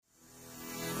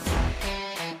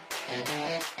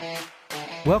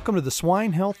Welcome to the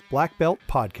Swine Health Black Belt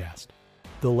Podcast,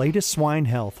 the latest swine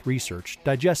health research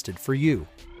digested for you.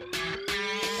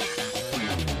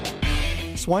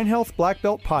 Swine Health Black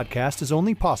Belt Podcast is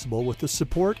only possible with the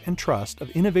support and trust of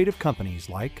innovative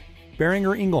companies like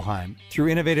Boehringer Ingelheim. Through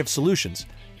innovative solutions,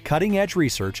 cutting-edge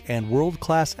research, and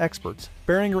world-class experts,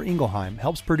 Boehringer Ingelheim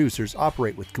helps producers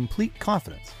operate with complete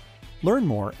confidence. Learn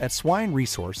more at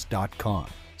swineresource.com.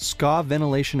 SCA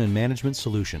Ventilation and Management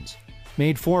Solutions.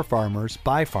 Made for farmers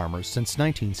by farmers since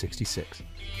 1966.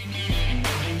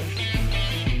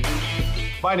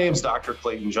 My name's Dr.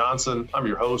 Clayton Johnson. I'm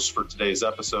your host for today's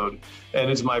episode, and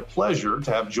it's my pleasure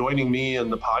to have joining me in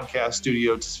the podcast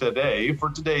studio today for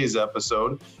today's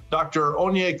episode, Dr.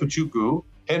 Onyekuchukwu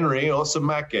Henry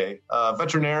Osemeke, a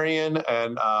veterinarian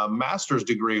and a master's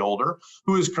degree holder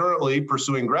who is currently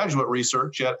pursuing graduate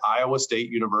research at Iowa State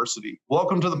University.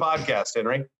 Welcome to the podcast,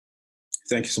 Henry.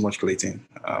 Thank you so much, Clayton.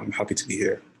 I'm happy to be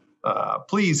here.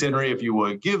 Please, Henry, if you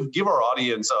would, give our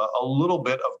audience a little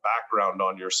bit of background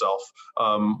on yourself.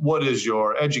 What is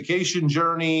your education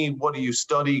journey? What do you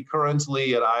study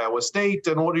currently at Iowa State?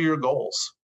 And what are your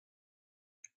goals?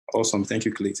 Awesome. Thank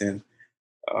you, Clayton.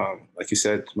 Like you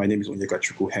said, my name is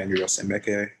Onyekuchukwu Henry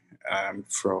Osemeke. I'm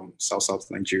from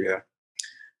South Nigeria.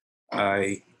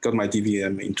 I got my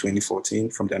DVM in 2014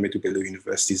 from the Ahmadu Bello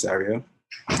University Zaria.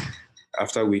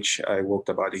 After which I worked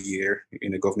about a year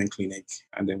in a government clinic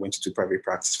and then went into private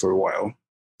practice for a while.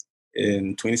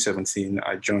 In 2017,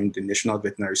 I joined the National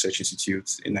Veterinary Research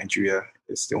Institute in Nigeria.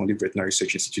 It's the only veterinary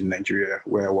research institute in Nigeria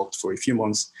where I worked for a few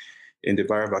months in the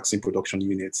viral vaccine production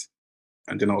unit.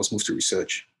 And then I was moved to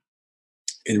research.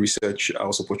 In research, I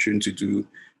was opportunity to do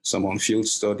some on-field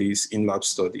studies, in-lab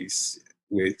studies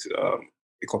with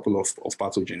a couple of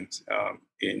pathogens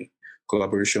in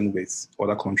collaboration with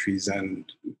other countries and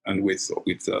with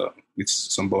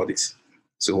some bodies.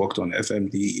 So worked on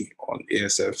FMD, on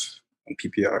ASF, on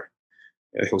PPR,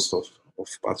 a host of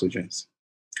pathogens.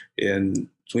 In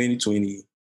 2020,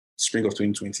 spring of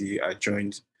 2020, I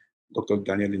joined Dr.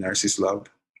 Daniel Linares' lab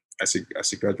as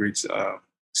a graduate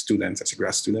student, as a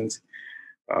grad student.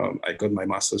 I got my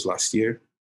master's last year,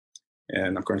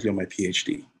 and I'm currently on my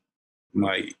PhD.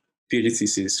 My PhD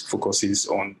thesis focuses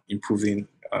on improving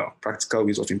practical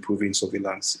ways of improving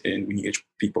surveillance in winning age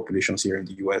pig populations here in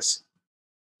the US.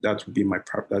 That would be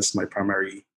that's my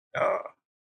primary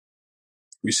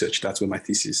research. That's where my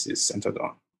thesis is centered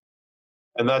on.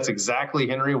 And that's exactly,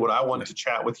 Henry, what I want to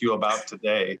chat with you about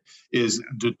today is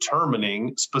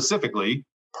determining specifically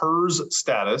PRRS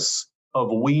status of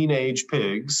wean age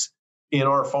pigs in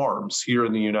our farms here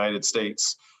in the United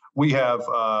States. We have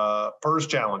PRRS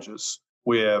challenges.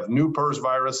 We have new PRRS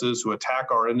viruses who attack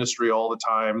our industry all the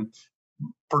time.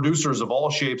 Producers of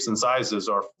all shapes and sizes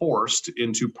are forced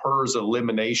into PRRS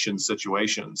elimination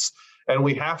situations. And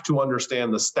we have to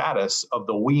understand the status of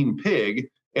the wean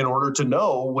pig in order to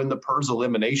know when the PRRS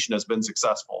elimination has been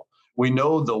successful. We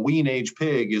know the wean age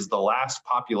pig is the last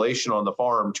population on the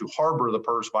farm to harbor the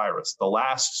PRRS virus, the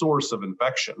last source of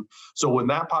infection. So when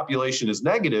that population is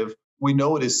negative, we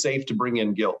know it is safe to bring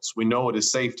in gilts. We know it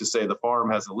is safe to say the farm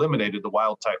has eliminated the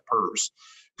wild type PRRS.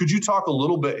 Could you talk a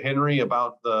little bit, Henry,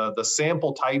 about the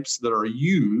sample types that are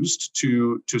used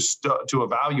to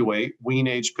evaluate wean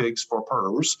age pigs for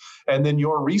PRRS, and then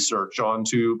your research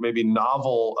onto maybe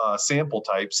novel sample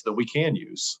types that we can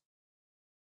use?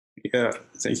 Yeah,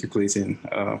 thank you, Clayton.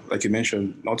 Like you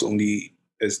mentioned, not only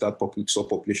is that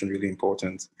subpopulation really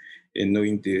important in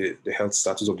knowing the health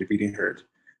status of the breeding herd,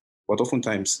 but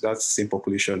oftentimes that same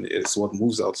population is what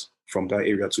moves out from that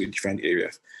area to a different area.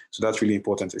 So that's really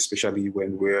important, especially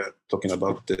when we're talking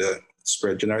about the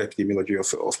spread, general epidemiology of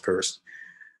PRRS.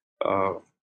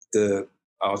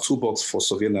 Our toolbox for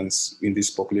surveillance in this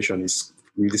population is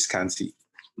really scanty.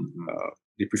 Mm-hmm.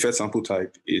 The preferred sample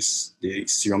type is the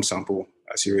serum sample,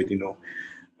 as you already know.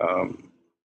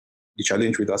 The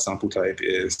challenge with that sample type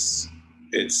is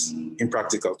it's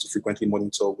impractical to frequently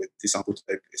monitor with the sample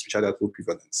type, especially at low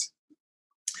prevalence.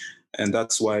 And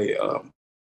that's why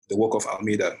the work of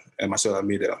Marcel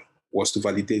Almeida was to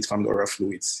validate farmed oral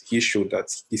fluids. He showed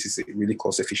that this is a really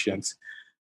cost-efficient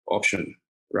option,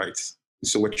 right?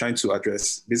 So we're trying to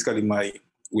address, basically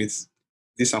with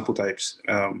these sample types,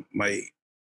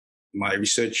 my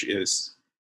research is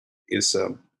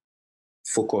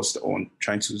focused on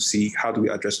trying to see how do we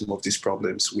address some of these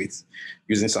problems with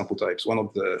using sample types. One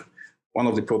of the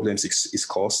problems is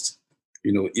cost.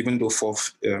 Even though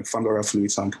farmed oral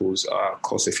fluid samples are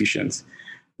cost efficient,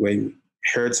 when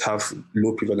herds have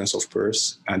low prevalence of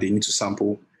PRRS and they need to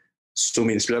sample so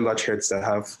many, especially large herds that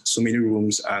have so many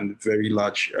rooms and very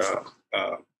large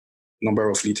number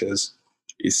of liters,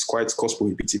 it's quite cost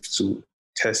prohibitive to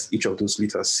test each of those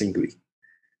liters singly,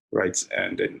 right?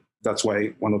 And then that's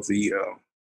why one of the,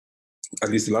 at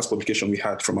least the last publication we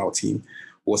had from our team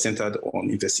was centered on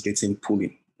investigating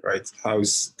pooling, right? How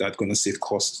is that going to save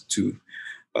cost to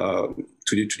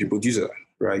the producer,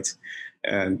 right?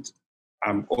 And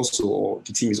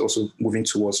the team is also moving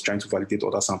towards trying to validate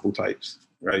other sample types,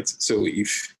 right? So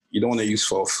if you don't want to use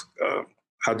FOF,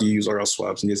 how do you use oral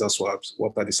swabs, nasal swabs?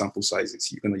 What are the sample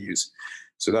sizes you're going to use?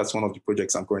 So that's one of the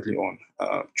projects I'm currently on,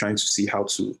 trying to see how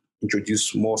to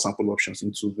introduce more sample options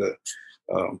into the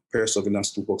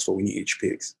PRRSV toolbox for weaning age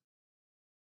pigs.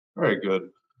 Very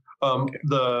good.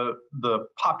 The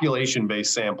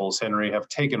population-based samples, Henry, have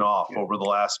taken off over the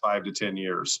last 5 to 10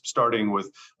 years, starting with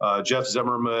Jeff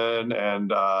Zimmerman and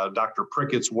Dr.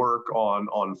 Prickett's work on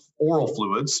oral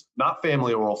fluids, not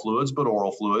family oral fluids, but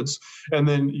oral fluids, and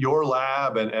then your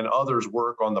lab and others'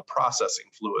 work on the processing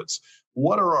fluids.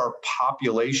 What are our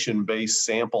population-based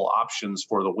sample options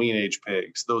for the wean-age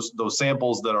pigs? Those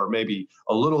samples that are maybe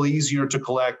a little easier to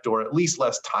collect or at least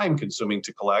less time-consuming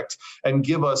to collect, and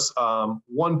give us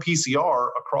one PCR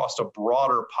across a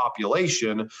broader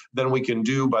population than we can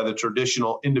do by the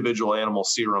traditional individual animal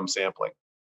serum sampling.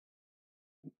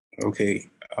 Okay,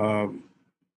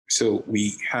 so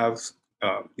we have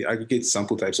the aggregate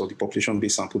sample types or the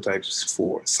population-based sample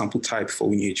type for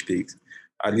wean-age pigs.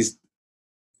 At least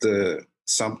the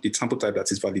sample type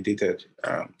that is validated,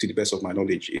 to the best of my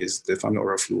knowledge, is the family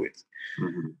oral fluid,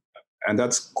 and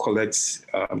that's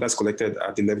collected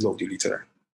at the level of the liter,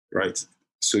 right?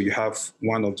 So you have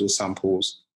one of those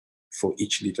samples for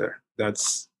each liter.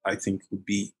 That's, I think, would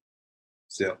be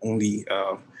the only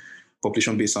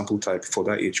population-based sample type for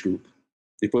that age group.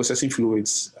 The processing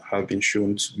fluids have been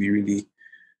shown to be really,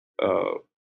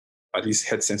 at least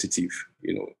head sensitive,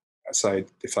 aside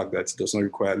the fact that it does not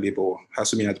require labor, has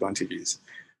so many advantages,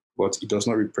 but it does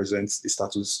not represent the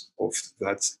status of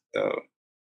that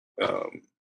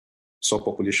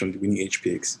subpopulation, the weaning age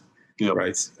pigs,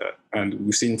 right? And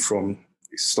we've seen from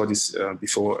studies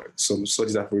before, some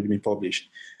studies that have already been published,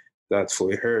 that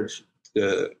for a herd,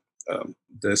 the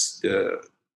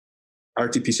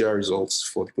RT-PCR results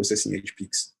for the processing age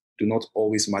pigs do not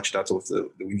always match that of the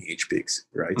weaning age pigs,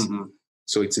 right?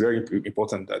 So it's very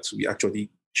important that we actually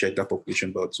check that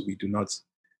population, but we do not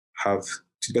have,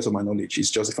 to the best of my knowledge, it's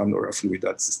just the family oral fluid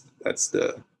that's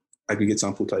the aggregate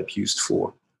sample type used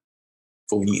for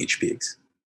weaning age pigs.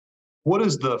 What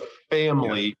does the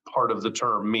family part of the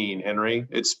term mean, Henry?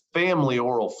 It's family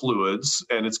oral fluids,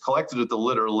 and it's collected at the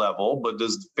litter level, but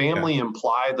does family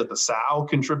imply that the sow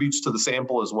contributes to the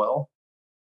sample as well?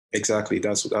 Exactly,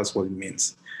 that's what it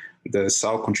means. The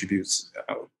sow contributes.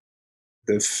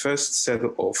 The first set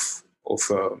of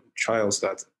trials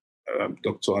that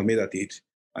Dr. Almeida did,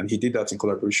 and he did that in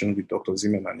collaboration with Dr.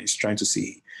 Zimmerman, is trying to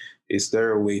see, is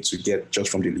there a way to get just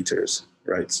from the liters,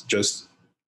 right? Just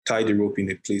tie the rope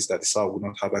in a place that the sow would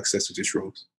not have access to this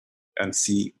rope, and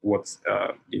see what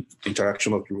the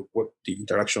interaction of the rope, what the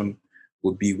interaction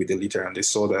would be with the litter. And they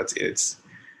saw that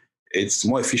it's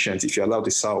more efficient if you allow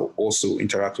the sow also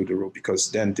interact with the rope, because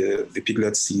then the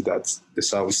piglets see that the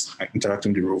sow is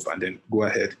interacting with the rope and then go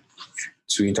ahead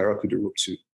to interact with the rope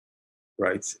too,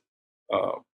 right?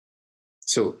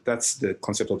 So that's the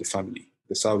concept of the family.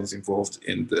 The sow is involved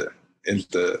in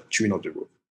the chewing of the rope.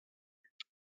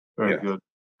 Very good.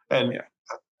 And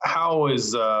how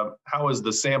is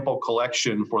the sample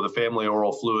collection for the family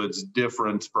oral fluids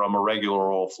different from a regular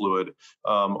oral fluid?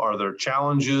 Are there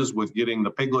challenges with getting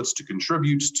the piglets to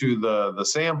contribute to the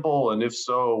sample? And if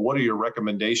so, what are your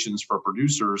recommendations for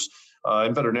producers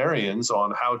and veterinarians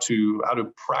on how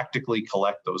to practically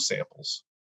collect those samples?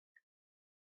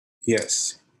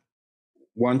 Yes.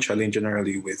 One challenge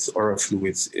generally with oral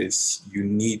fluids is you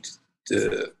need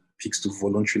the pigs to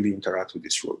voluntarily interact with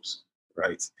these ropes,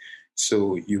 right?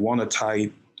 So you want to tie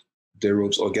the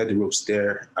ropes or get the ropes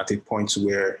there at a point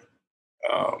where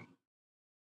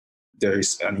there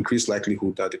is an increased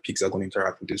likelihood that the pigs are going to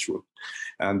interact with this rope.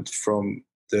 And from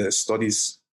the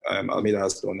studies Almeida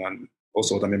has done, and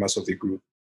also other members of the group,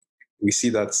 we see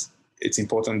that it's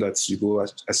important that you go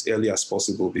as early as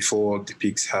possible before the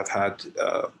pigs have had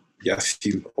their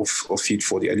fill of feed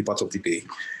for the early part of the day.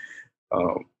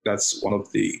 That's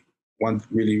one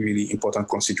really, really important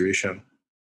consideration.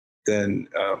 Then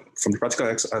from the practical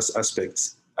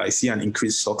aspect, I see an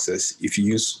increased success if you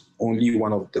use only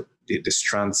one of the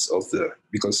strands of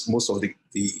because most of the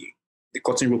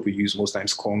cotton rope we use most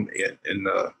times come in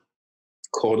a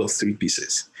cord of 3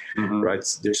 pieces, right?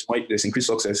 There's increased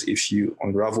success if you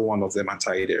unravel one of them and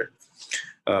tie it there.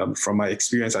 From my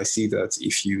experience, I see that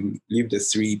if you leave the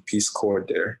 3-piece cord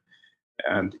there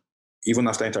and even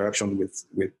after interaction with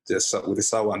the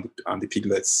sow and the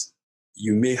piglets,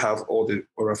 you may have all the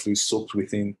oral fluid soaked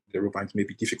within the rope, and it may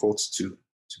be difficult to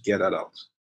get that out,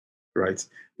 right?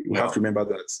 You have to remember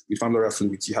that with family oral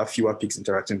fluids, you have fewer pigs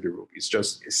interacting with the rope. It's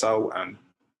just a sow and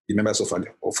the members of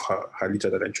her litter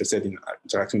that are interested in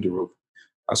interacting with the rope,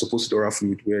 as opposed to the oral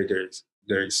fluid where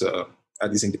there is at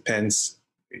least in the pens,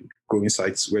 in growing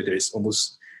sites, where there is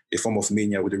almost a form of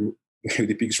mania with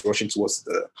the pigs rushing towards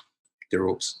the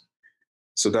ropes.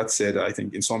 So that said, I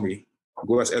think in summary,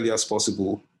 go as early as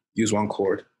possible, use one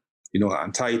cord,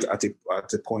 and tie it at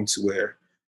a point where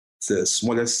the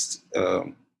smallest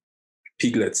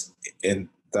piglet in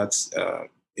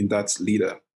that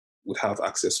leader would have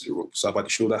access to the rope. So about the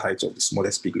shoulder height of the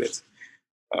smallest piglet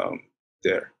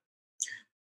there.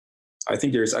 I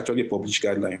think there is actually a published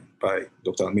guideline by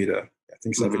Dr. Almeida. I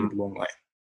think it's available online.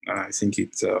 And I think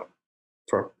it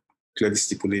clearly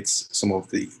stipulates some of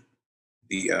the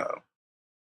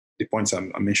points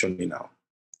I'm mentioning now.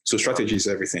 So strategy is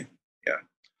everything. Yeah.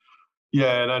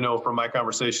 Yeah, and I know from my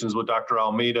conversations with Dr.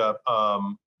 Almeida,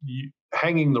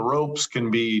 hanging the ropes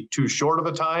can be too short of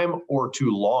a time or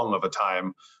too long of a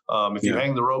time. If you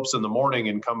hang the ropes in the morning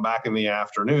and come back in the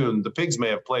afternoon, the pigs may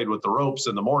have played with the ropes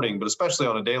in the morning, but especially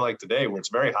on a day like today where it's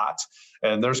very hot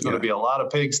and there's going to be a lot of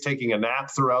pigs taking a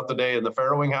nap throughout the day in the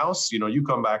farrowing house, you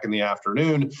come back in the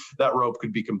afternoon, that rope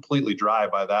could be completely dry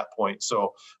by that point.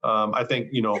 So I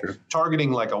think,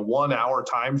 targeting like a 1 hour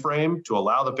time frame to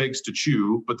allow the pigs to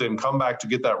chew, but then come back to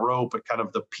get that rope at kind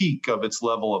of the peak of its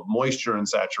level of moisture and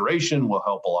saturation will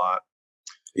help a lot.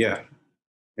 Yeah.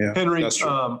 Henry,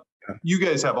 you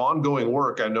guys have ongoing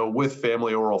work, I know, with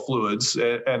family oral fluids,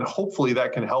 and hopefully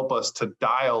that can help us to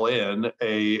dial in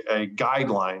a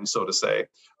guideline, so to say,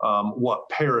 what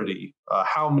parity,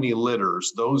 how many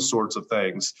litters, those sorts of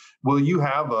things. Will you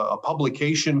have a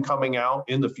publication coming out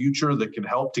in the future that can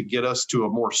help to get us to a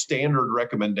more standard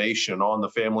recommendation on the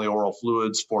family oral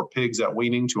fluids for pigs at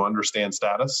weaning to understand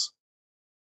status?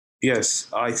 Yes,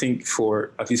 I think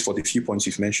at least for the few points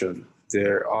you've mentioned,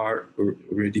 there are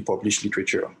already published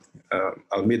literature.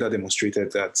 Almeida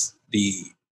demonstrated that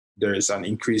there is an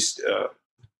increased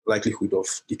likelihood of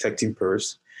detecting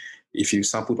PRRS if you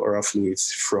sampled family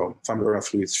oral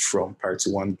fluids from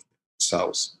priority 1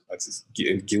 sows, that is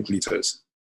gilt litters,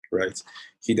 right?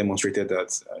 He demonstrated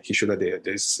that he showed that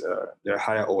there are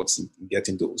higher odds in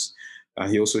getting those. And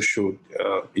he also showed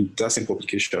in that same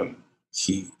publication,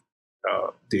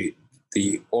 the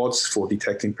odds for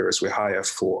detecting PRRS were higher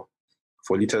for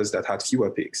litters that had fewer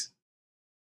pigs,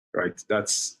 right? I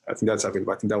think that's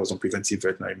available. I think that was on preventive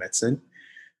veterinary medicine.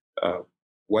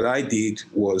 What I did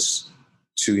was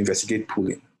to investigate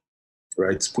pooling,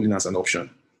 right? Pooling as an option.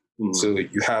 So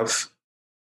you have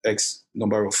X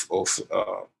number of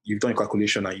you've done a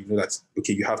calculation and you know that,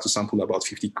 okay, you have to sample about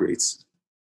 50 crates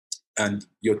and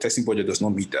your testing budget does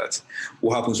not meet that.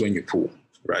 What happens when you pool?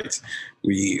 Right.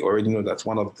 We already know that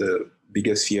one of the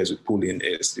biggest fears with pooling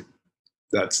is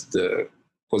that the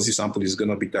positive sample is going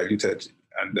to be diluted,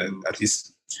 and then at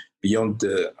least beyond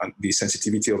the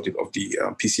sensitivity of the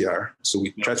PCR. So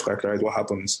we try to calculate what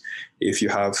happens if you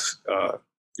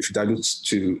dilute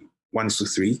to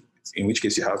 1:3, in which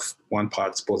case you have 1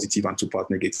 part positive and 2 part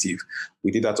negative.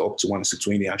 We did that up to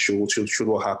 1:20 and showed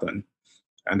what happened,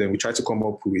 and then we tried to come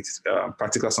up with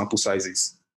practical sample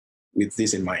sizes with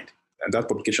this in mind. And that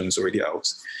publication is already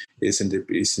out. It's in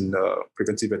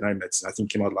Preventive Veterinary Medicine. I think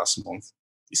it came out last month.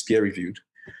 It's peer reviewed.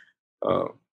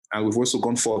 And we've also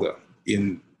gone further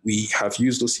we have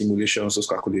used those simulations, those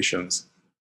calculations,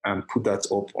 and put that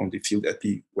up on the Field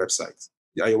Epi website,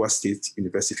 the Iowa State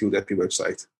University Field Epi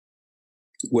website,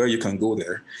 where you can go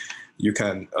there. You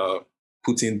can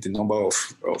put in the number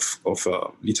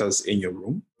of liters in your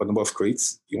room, or number of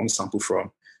crates you want to sample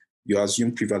from. You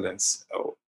assume prevalence,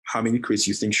 how many crates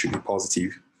you think should be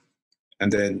positive,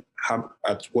 and then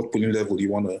at what pooling level you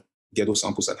want to get those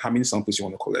samples and how many samples you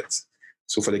want to collect.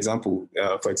 So for example, in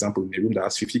a room that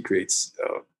has 50 crates,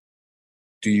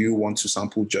 do you want to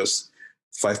sample just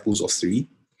 5 pools of 3?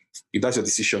 If that's your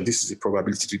decision, this is the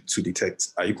probability to detect.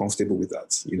 Are you comfortable with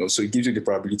that? So it gives you the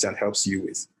probability and helps you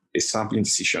with a sampling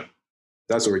decision.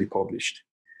 That's already published.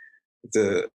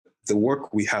 The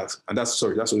work we have, and that's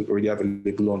already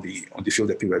available on the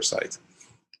Field Epi website.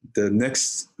 The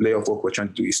next layer of work we're trying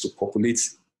to do is to populate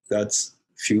that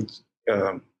field,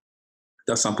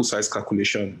 that sample size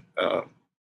calculation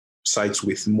sites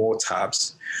with more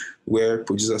tabs where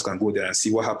producers can go there and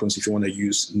see what happens if you want to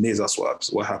use nasal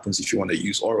swabs, what happens if you want to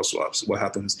use oral swabs, what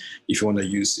happens if you want to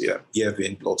use ear,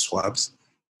 vein, blood swabs,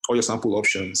 all your sample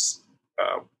options,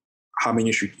 how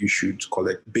many you should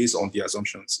collect based on the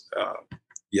assumptions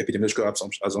the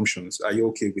epidemiological assumptions, are you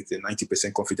okay with the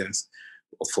 90% confidence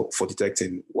for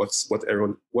detecting what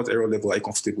error level are you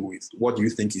comfortable with? What do you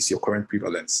think is your current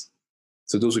prevalence?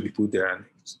 So those will be put there, and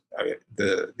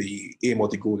the aim or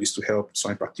the goal is to help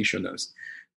swine practitioners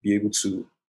be able to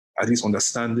at least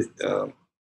understand the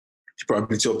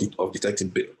probability of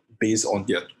detecting based on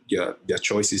their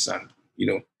choices. And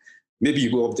maybe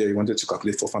you go up there, you wanted to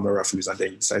calculate for family refuse, and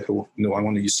then you decide, oh no, I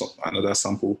want to use another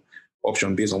sample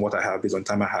option based on what I have, based on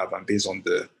time I have, and based on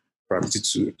the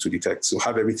probability to detect. So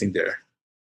have everything there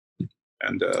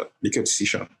and make your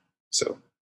decision. So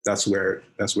that's where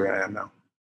I am now.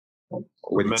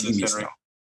 Where the team is now.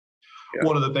 Yeah.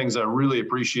 One of the things I really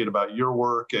appreciate about your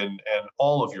work and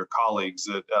all of your colleagues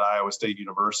at Iowa State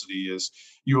University is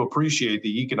you appreciate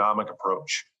the economic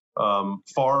approach.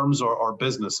 Farms are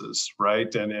businesses,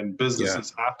 right? And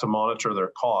businesses have to monitor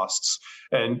their costs.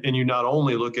 And you not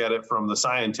only look at it from the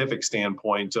scientific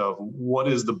standpoint of what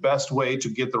is the best way to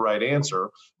get the right answer,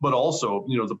 but also,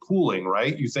 the pooling,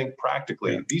 right? You think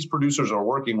practically, these producers are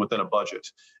working within a budget,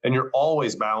 and you're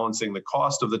always balancing the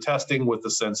cost of the testing with the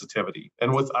sensitivity.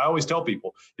 And I always tell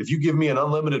people, if you give me an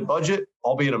unlimited budget,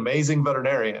 I'll be an amazing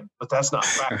veterinarian, but that's not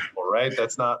practical, right?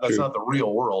 That's not the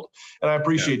real world. And I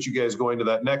appreciate you guys going to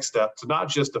that next step to not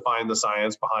just define the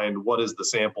science behind what is the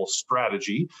sample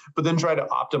strategy, but then try to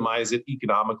optimize it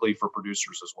economically for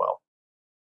producers as well.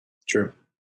 Sure.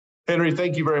 Henry,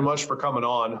 thank you very much for coming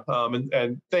on.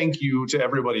 And thank you to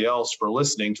everybody else for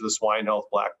listening to the Swine Health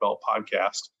Black Belt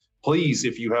podcast. Please,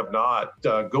 if you have not,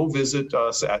 go visit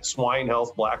us at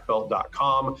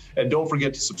swinehealthblackbelt.com. And don't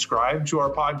forget to subscribe to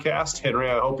our podcast. Henry,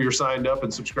 I hope you're signed up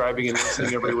and subscribing and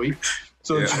listening every week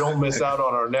so that you don't miss out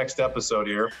on our next episode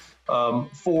here.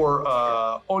 For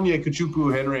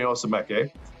Onyekachuku Henry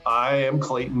Osemeke, I am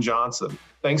Clayton Johnson.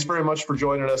 Thanks very much for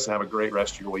joining us, and have a great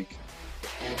rest of your week.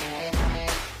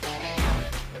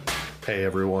 Hey,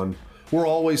 everyone. We're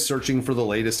always searching for the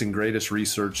latest and greatest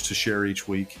research to share each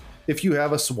week. If you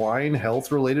have a swine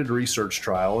health-related research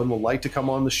trial and would like to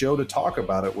come on the show to talk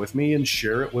about it with me and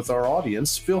share it with our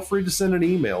audience, feel free to send an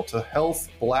email to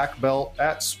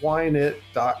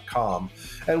healthblackbelt@swineit.com,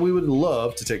 and we would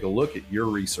love to take a look at your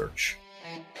research.